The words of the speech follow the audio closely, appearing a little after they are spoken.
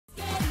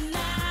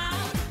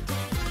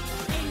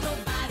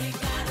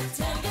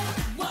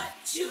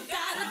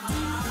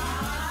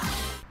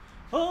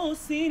Oh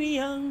siri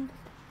yangu,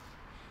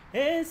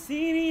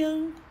 siri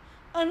yangu,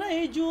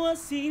 anayejua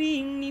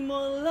siri ni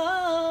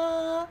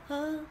Mola.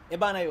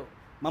 Bana yo,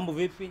 mambo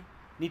vipi?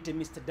 Nite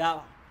Mr.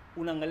 Dawa.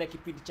 Unaangalia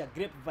kipindi cha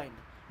Grapevine.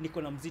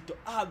 Niko na Mzito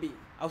Abi,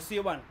 au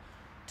sio bana?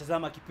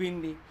 Tazama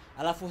kipindi,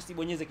 alafu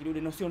usibonyeze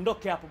kidude na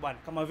usiondoke hapo bana.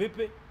 Kama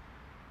vipi?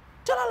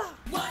 Talala.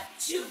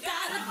 What you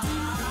gotta do.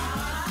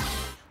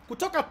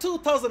 Kutoka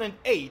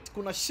 2008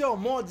 kuna show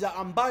moja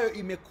ambayo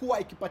imekuwa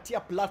ikipatia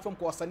platform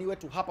kwa wasanii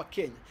wetu hapa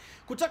Kenya.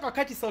 Kutoka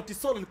wakati Sauti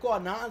Sol ilikuwa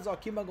wanaanza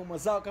wakiimba ngoma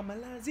zao kama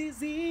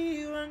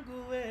Lazizi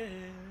wangu we.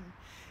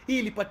 Hii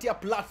ilipatia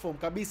platform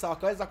kabisa,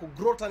 wakaweza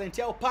kugrow talent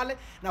yao pale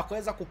na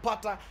wakaweza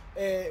kupata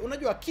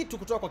unajua kitu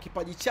kutoka kwa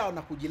kipaji chao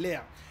na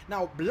kujilea.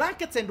 Now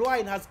Blankets and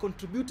Wine has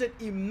contributed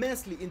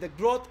immensely in the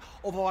growth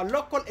of our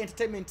local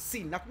entertainment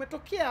scene. Na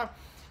kumetokea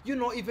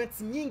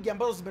events nyingi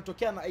ambazo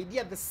zimetokea na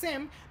idea the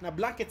same na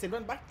Blankets and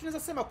Wine, but tunaweza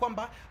sema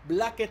kwamba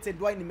Blankets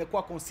and Wine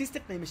imekuwa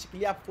consistent na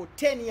imeshikilia for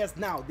 10 years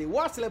now. They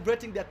were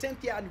celebrating their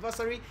 10th year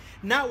anniversary.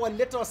 Now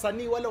walileta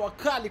wasanii wale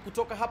wakali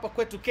kutoka hapa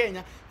kwetu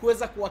Kenya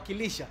kuweza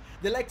kuwakilisha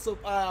the likes of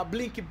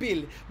Blinky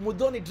Bill,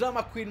 Mudhoni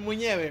Drama Queen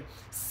mwenyewe,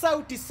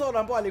 Sauti Sol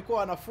ambao alikuwa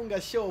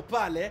wanafunga show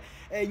pale,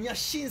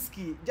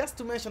 Nyashinski, just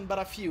to mention but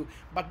a few.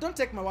 But don't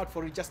take my word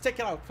for it, just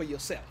take it out for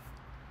yourself.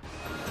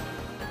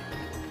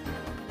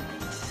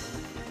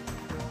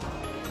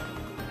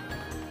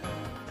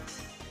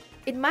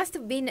 It must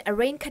have been a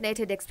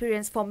reincarnated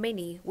experience for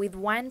many, with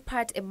one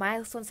part a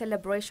milestone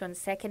celebration,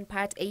 second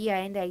part a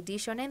year-end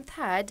edition, and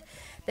third,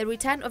 the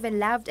return of a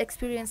loved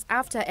experience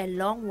after a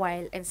long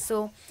while. And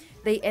so,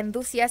 they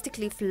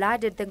enthusiastically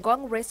flooded the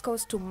Ngong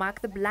Racecourse to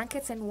mark the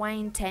Blankets and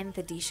Wine 10th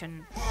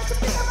edition.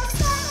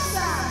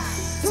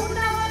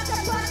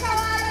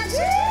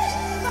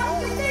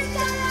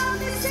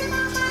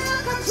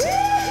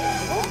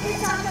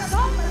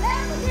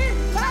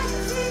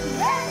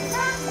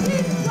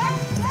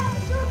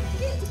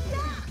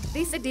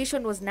 This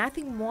edition was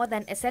nothing more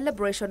than a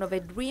celebration of a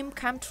dream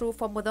come true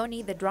for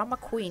Mudhoni the Drama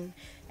Queen,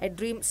 a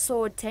dream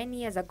soared 10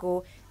 years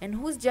ago and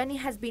whose journey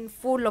has been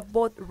full of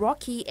both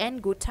rocky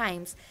and good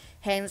times.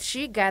 Hence,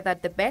 she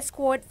gathered the best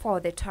squad for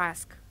the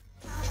task.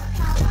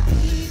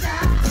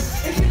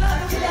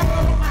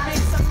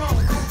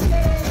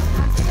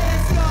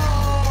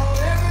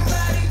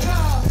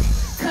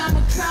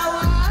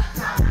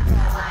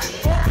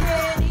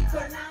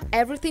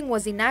 Everything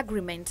was in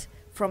agreement,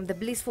 from the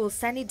blissful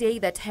sunny day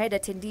that had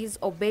attendees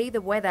obey the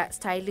weather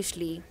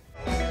stylishly.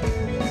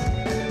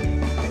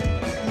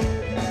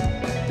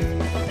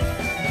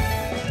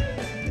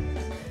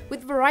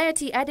 With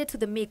variety added to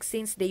the mix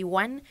since day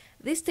one,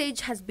 this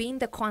stage has been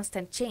the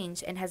constant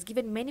change and has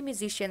given many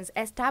musicians,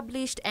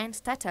 established and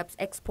startups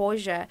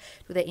exposure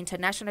to the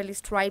internationally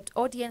striped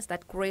audience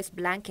that grace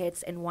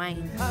Blankets and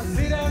Wine.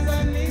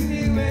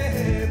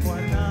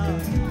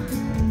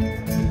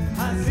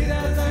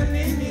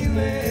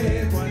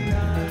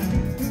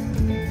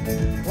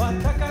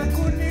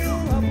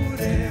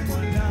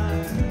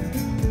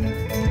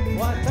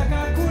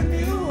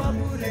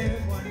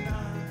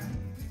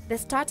 The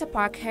starter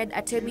pack had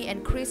Atemi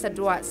and Chris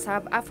Adua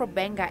serve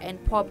Afro-Benga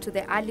and pop to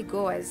the early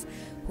goers,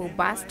 who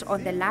basked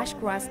on the lush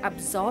grass,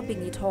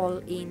 absorbing it all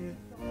in.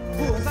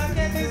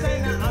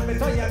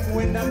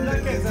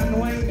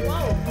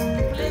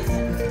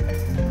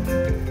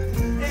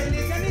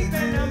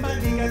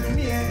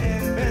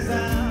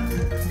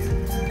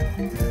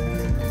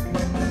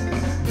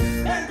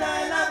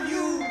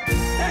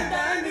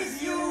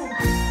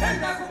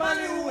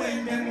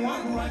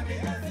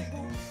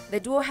 The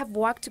duo have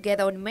worked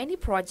together on many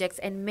projects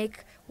and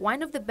make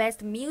one of the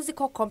best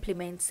musical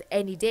compliments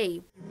any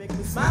day.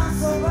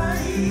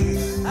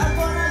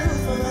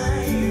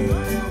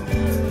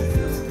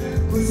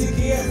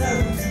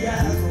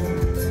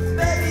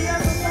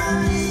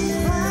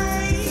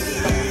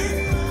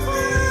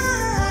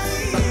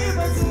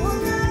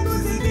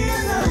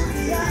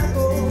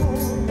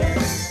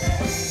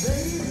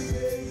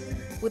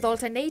 With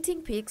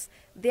alternating peaks,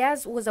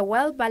 theirs was a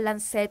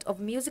well-balanced set of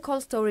musical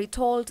story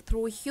told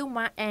through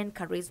humor and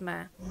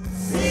charisma.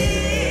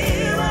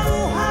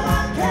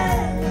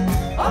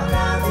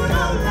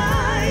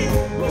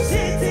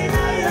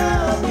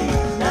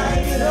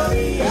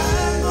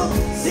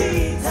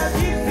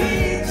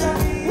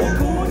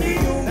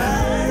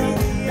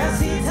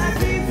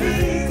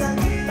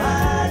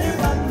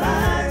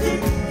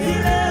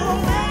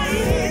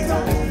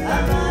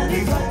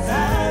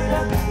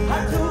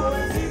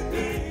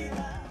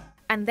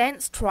 And then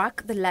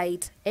struck the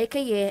light,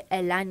 aka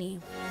Elani.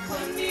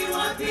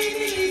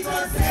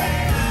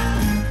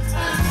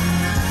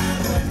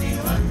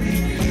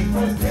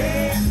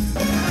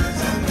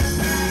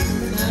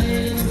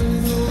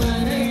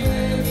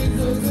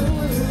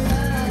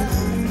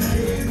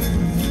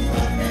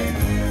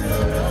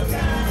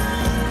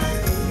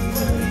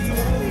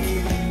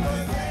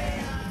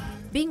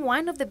 Being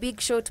one of the big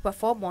show to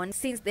perform on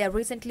since their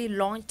recently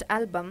launched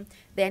album,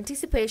 the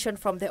anticipation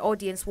from the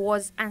audience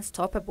was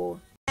unstoppable.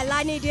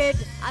 Elani did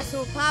a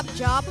superb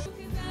job.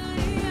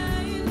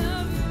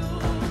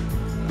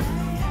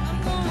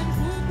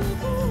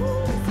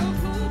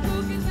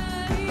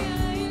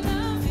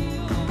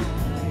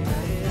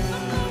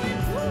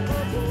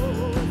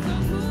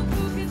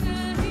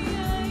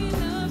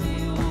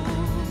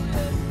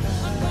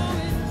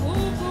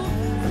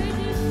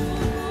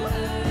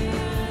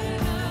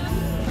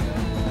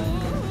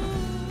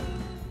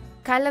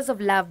 Colors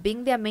of Love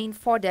being their main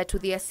fodder to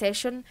their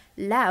session,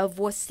 love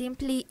was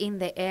simply in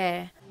the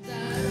air.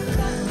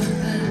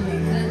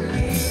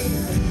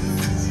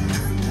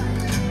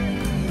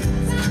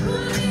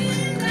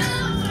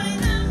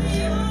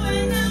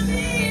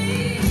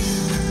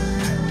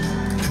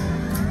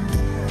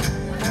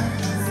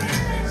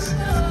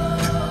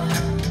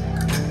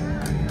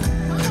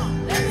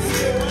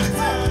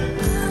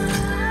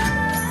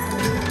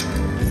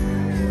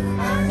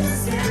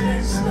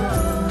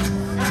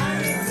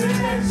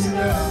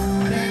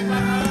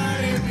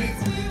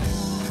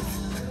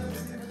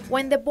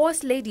 When the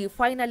boss lady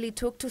finally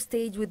took to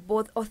stage with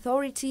both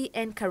authority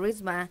and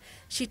charisma,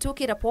 she took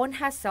it upon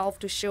herself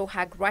to show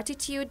her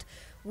gratitude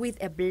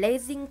with a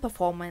blazing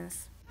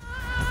performance.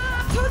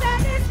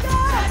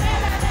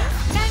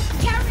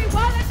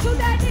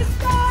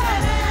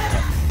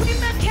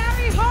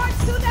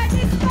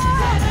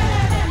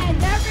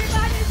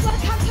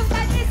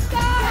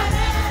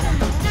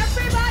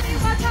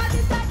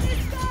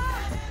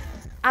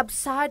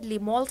 Absurdly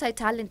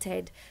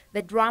multi-talented,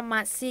 the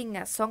drummer,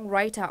 singer,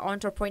 songwriter,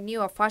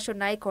 entrepreneur,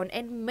 fashion icon,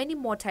 and many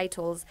more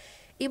titles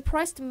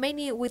impressed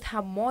many with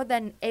her more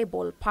than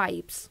able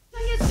pipes.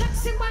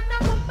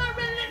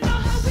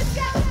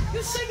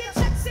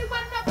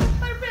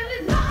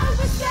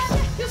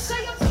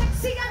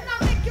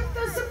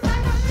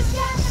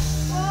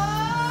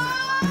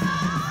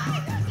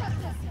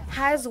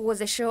 Hers was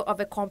a show of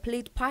a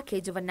complete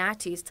package of an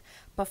artist,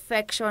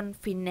 perfection,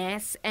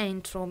 finesse,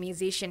 and true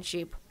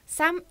musicianship.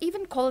 Some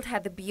even called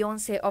her the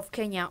Beyonce of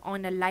Kenya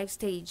on a live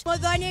stage.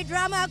 Modoni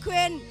drama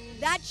queen,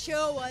 that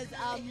show was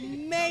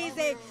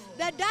amazing.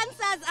 The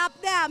dancers up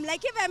there, I'm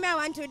like, if I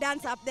want to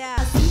dance up there.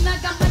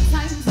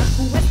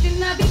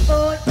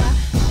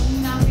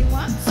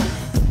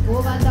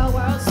 Over the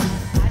world,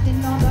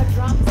 adding all the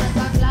drums and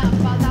the clap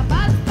for the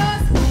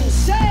bastards.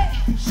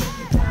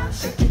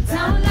 Shake it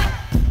down like,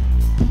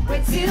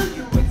 wait till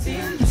you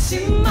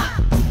shimmer.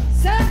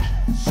 Say,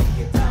 shake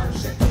it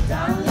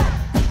down like.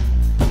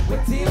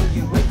 Wait till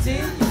you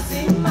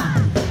see my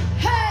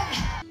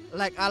hey.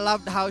 Like, I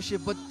loved how she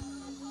put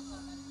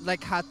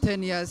like her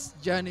 10 years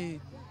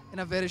journey in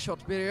a very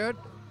short period,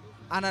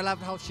 and I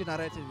loved how she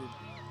narrated it.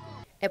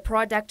 A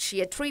product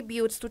she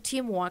attributes to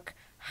teamwork,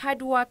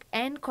 hard work,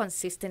 and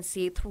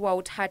consistency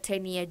throughout her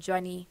 10-year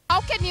journey. How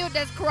can you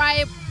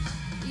describe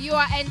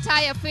your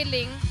entire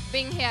feeling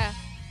being here?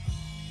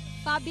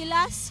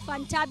 Fabulous,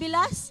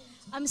 fantabulous.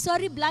 I'm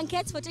sorry,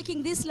 Blankets, for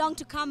taking this long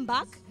to come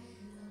back.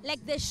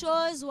 Like,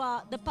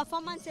 the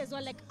performances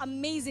were like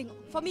amazing.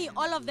 For me,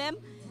 all of them.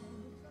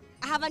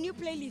 I have a new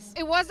playlist.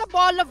 It was a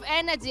ball of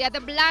energy at the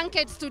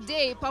Blankets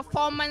today.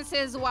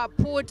 Performances were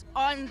put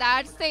on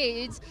that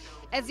stage,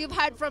 as you've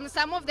heard from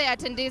some of the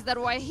attendees that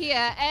were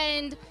here.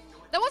 And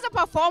there was a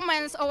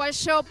performance or a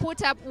show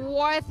put up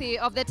worthy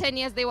of the 10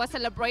 years they were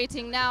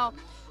celebrating. Now,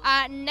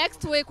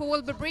 next week we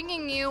will be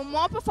bringing you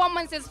more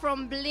performances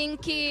from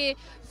Blinky,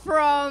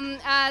 from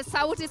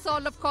Sauti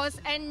Sol, of course,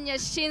 and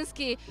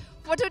Nyashinsky.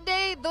 For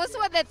today, those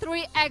were the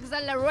 3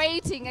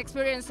 exhilarating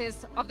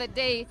experiences of the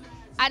day.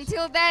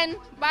 Until then,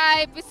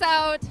 bye, peace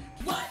out.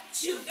 What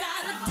you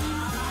gotta do.